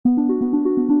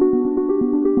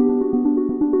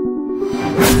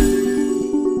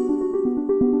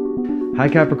Hi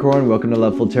Capricorn, welcome to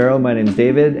Loveful Tarot. My name is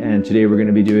David, and today we're going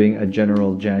to be doing a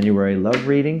general January love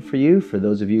reading for you. For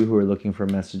those of you who are looking for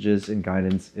messages and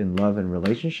guidance in love and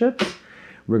relationships,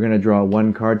 we're going to draw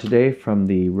one card today from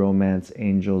the Romance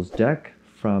Angels deck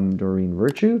from Doreen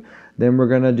Virtue. Then we're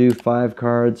going to do 5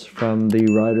 cards from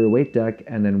the Rider-Waite deck,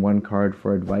 and then 1 card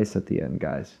for advice at the end,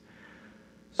 guys.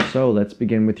 So let's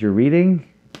begin with your reading,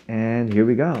 and here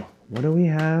we go. What do we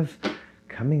have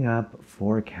coming up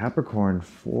for Capricorn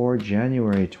for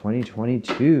January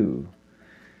 2022?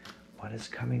 What is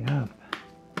coming up?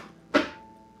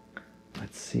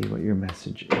 Let's see what your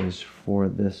message is for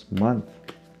this month.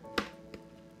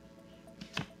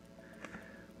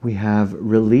 We have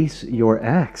release your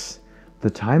ex.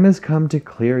 The time has come to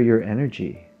clear your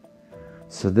energy.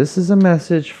 So this is a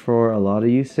message for a lot of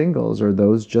you singles or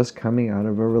those just coming out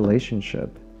of a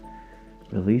relationship.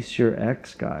 Release your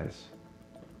ex, guys.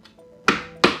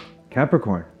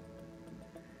 Capricorn,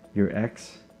 your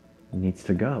ex needs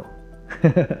to go.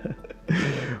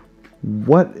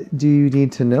 What do you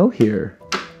need to know here?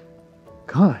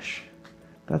 Gosh,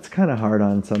 that's kind of hard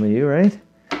on some of you, right?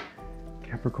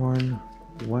 Capricorn,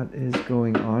 what is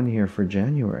going on here for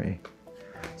January?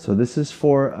 So this is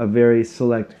for a very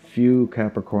select few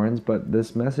Capricorns, but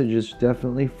this message is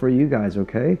definitely for you guys,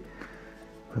 okay?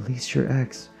 Release your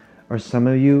ex. Are some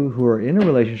of you who are in a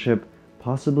relationship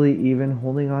possibly even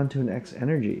holding on to an ex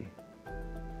energy?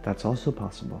 That's also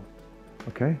possible,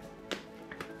 okay?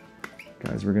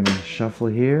 Guys, we're gonna shuffle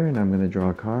here and I'm gonna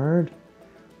draw a card.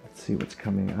 Let's see what's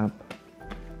coming up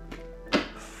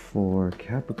for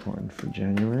Capricorn for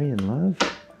January in love.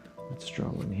 Let's draw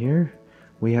one here.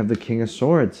 We have the King of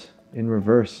Swords in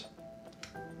reverse.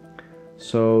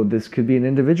 So this could be an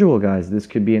individual, guys. This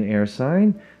could be an air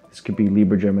sign. This could be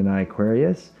Libra, Gemini,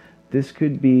 Aquarius. This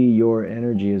could be your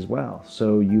energy as well.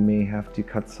 So you may have to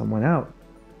cut someone out.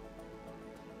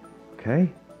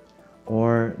 Okay?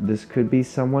 Or this could be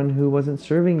someone who wasn't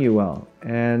serving you well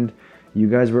and you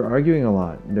guys were arguing a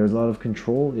lot. There's a lot of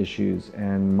control issues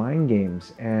and mind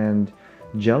games and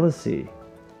jealousy.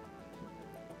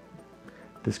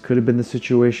 This could have been the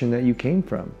situation that you came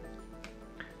from.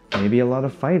 Maybe a lot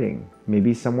of fighting.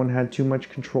 Maybe someone had too much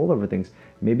control over things.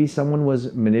 Maybe someone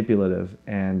was manipulative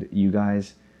and you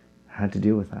guys had to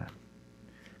deal with that.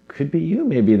 Could be you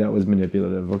maybe that was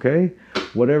manipulative, okay?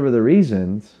 Whatever the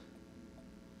reasons,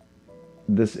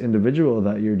 this individual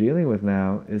that you're dealing with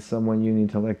now is someone you need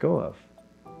to let go of,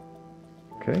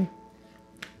 okay?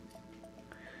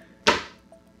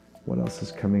 What else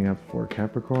is coming up for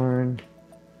Capricorn?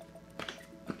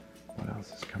 What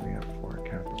else is coming up for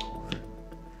Capricorn?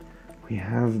 We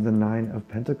have the 9 of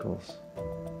Pentacles.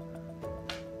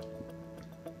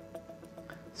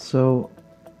 So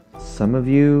some of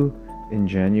you in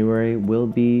January will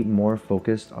be more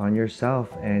focused on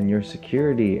yourself and your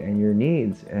security and your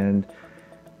needs and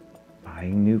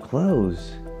buying new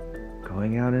clothes,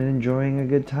 going out and enjoying a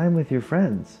good time with your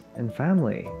friends and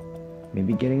family,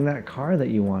 maybe getting that car that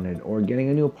you wanted or getting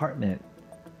a new apartment,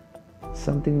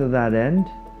 something to that end,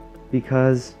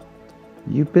 because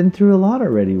you've been through a lot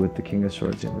already with the King of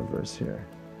Swords in reverse here.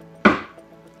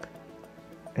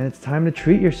 And it's time to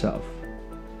treat yourself.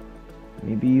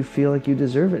 Maybe you feel like you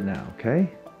deserve it now, okay?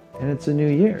 And it's a new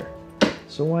year,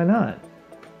 so why not?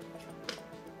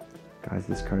 Guys,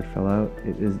 this card fell out.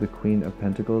 It is the Queen of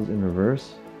Pentacles in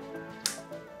reverse.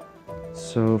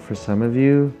 So for some of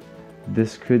you,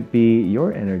 this could be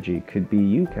your energy, could be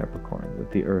you, Capricorn,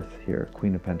 with the Earth here,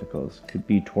 Queen of Pentacles. Could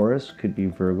be Taurus, could be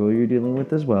Virgo you're dealing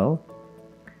with as well.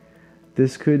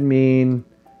 This could mean,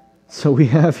 so we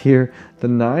have here the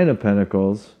 9 of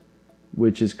Pentacles,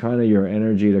 which is kind of your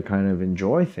energy to kind of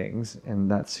enjoy things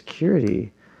and that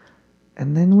security.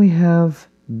 And then we have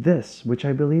this, which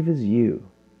I believe is you,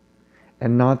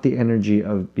 and not the energy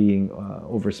of being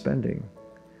overspending.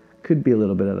 Could be a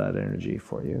little bit of that energy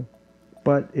for you.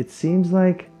 But it seems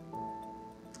like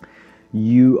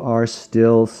you are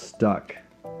still stuck,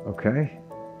 okay?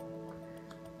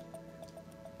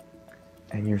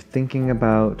 And you're thinking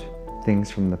about things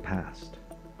from the past.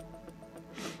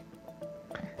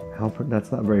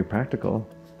 That's not very practical.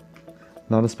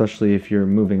 Not especially if you're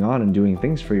moving on and doing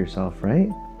things for yourself, right?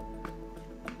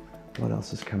 What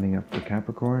else is coming up for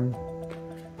Capricorn?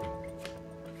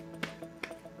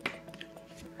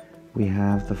 We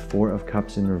have the 4 of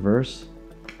Cups in reverse.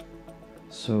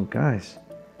 So guys,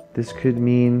 this could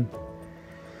mean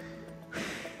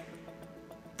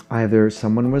either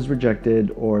someone was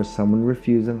rejected or someone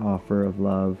refused an offer of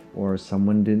love or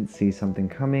someone didn't see something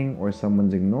coming or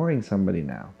someone's ignoring somebody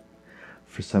now.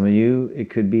 For some of you, it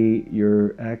could be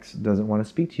your ex doesn't want to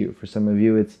speak to you. For some of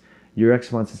you, it's your ex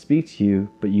wants to speak to you,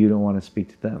 but you don't want to speak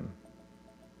to them.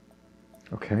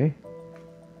 Okay?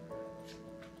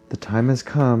 The time has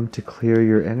come to clear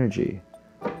your energy.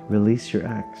 Release your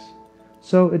ex.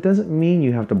 So it doesn't mean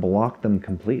you have to block them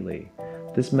completely.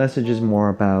 This message is more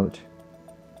about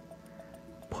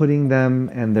putting them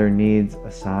and their needs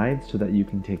aside so that you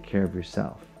can take care of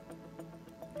yourself.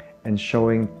 And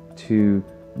showing to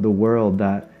the world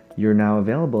that you're now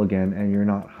available again and you're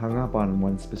not hung up on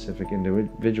one specific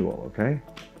individual, okay?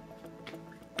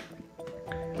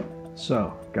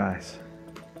 So, guys,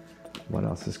 what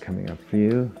else is coming up for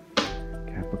you?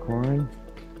 Capricorn.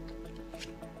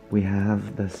 We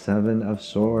have the Seven of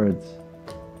Swords.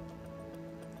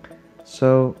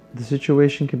 So the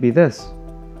situation could be this.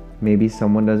 Maybe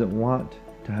someone doesn't want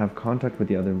to have contact with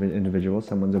the other individual.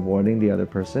 Someone's avoiding the other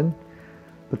person.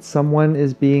 But someone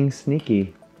is being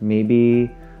sneaky.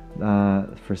 Maybe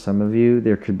for some of you,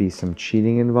 there could be some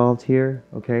cheating involved here,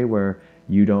 okay? Where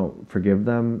you don't forgive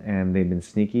them and they've been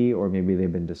sneaky, or maybe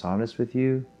they've been dishonest with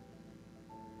you.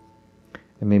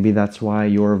 And maybe that's why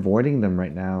you're avoiding them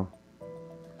right now.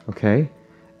 Okay?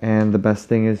 And the best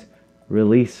thing is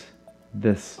release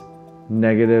this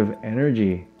negative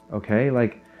energy. Okay?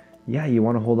 Like, yeah, you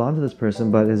want to hold on to this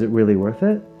person, but is it really worth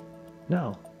it?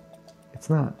 No, it's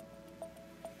not.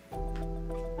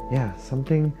 Yeah,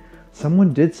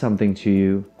 someone did something to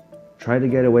you, tried to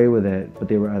get away with it, but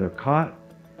they were either caught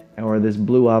or this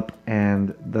blew up,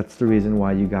 and that's the reason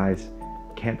why you guys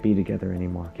can't be together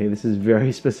anymore. Okay? This is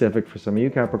very specific for some of you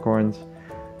Capricorns.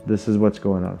 This is what's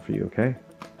going on for you, okay?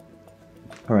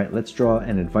 All right, let's draw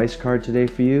an advice card today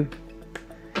for you.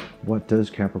 What does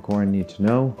Capricorn need to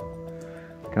know?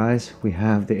 Guys, we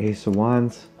have the Ace of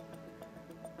Wands.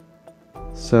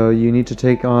 So you need to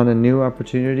take on a new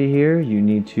opportunity here. You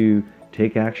need to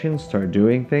take action, start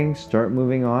doing things, start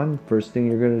moving on. First thing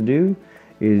you're going to do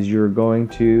is you're going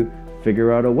to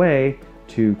figure out a way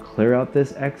to clear out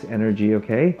this X energy,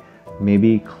 okay?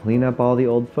 Maybe clean up all the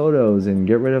old photos and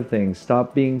get rid of things.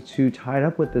 Stop being too tied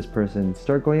up with this person.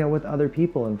 Start going out with other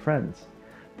people and friends.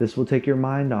 This will take your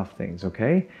mind off things,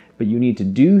 okay? But you need to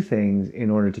do things in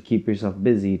order to keep yourself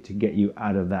busy to get you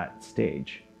out of that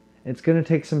stage. It's going to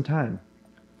take some time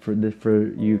for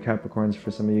you Capricorns,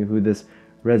 for some of you who this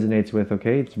resonates with,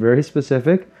 okay? It's very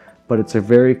specific, but it's a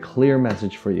very clear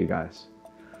message for you guys.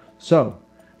 So,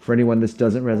 for anyone this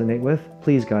doesn't resonate with,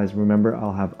 please guys, remember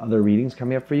I'll have other readings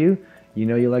coming up for you. You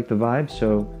know you like the vibe,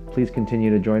 so please continue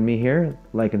to join me here.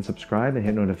 Like and subscribe and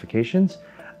hit notifications.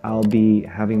 I'll be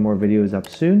having more videos up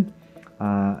soon.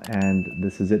 And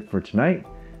this is it for tonight.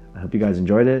 I hope you guys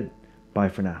enjoyed it. Bye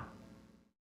for now.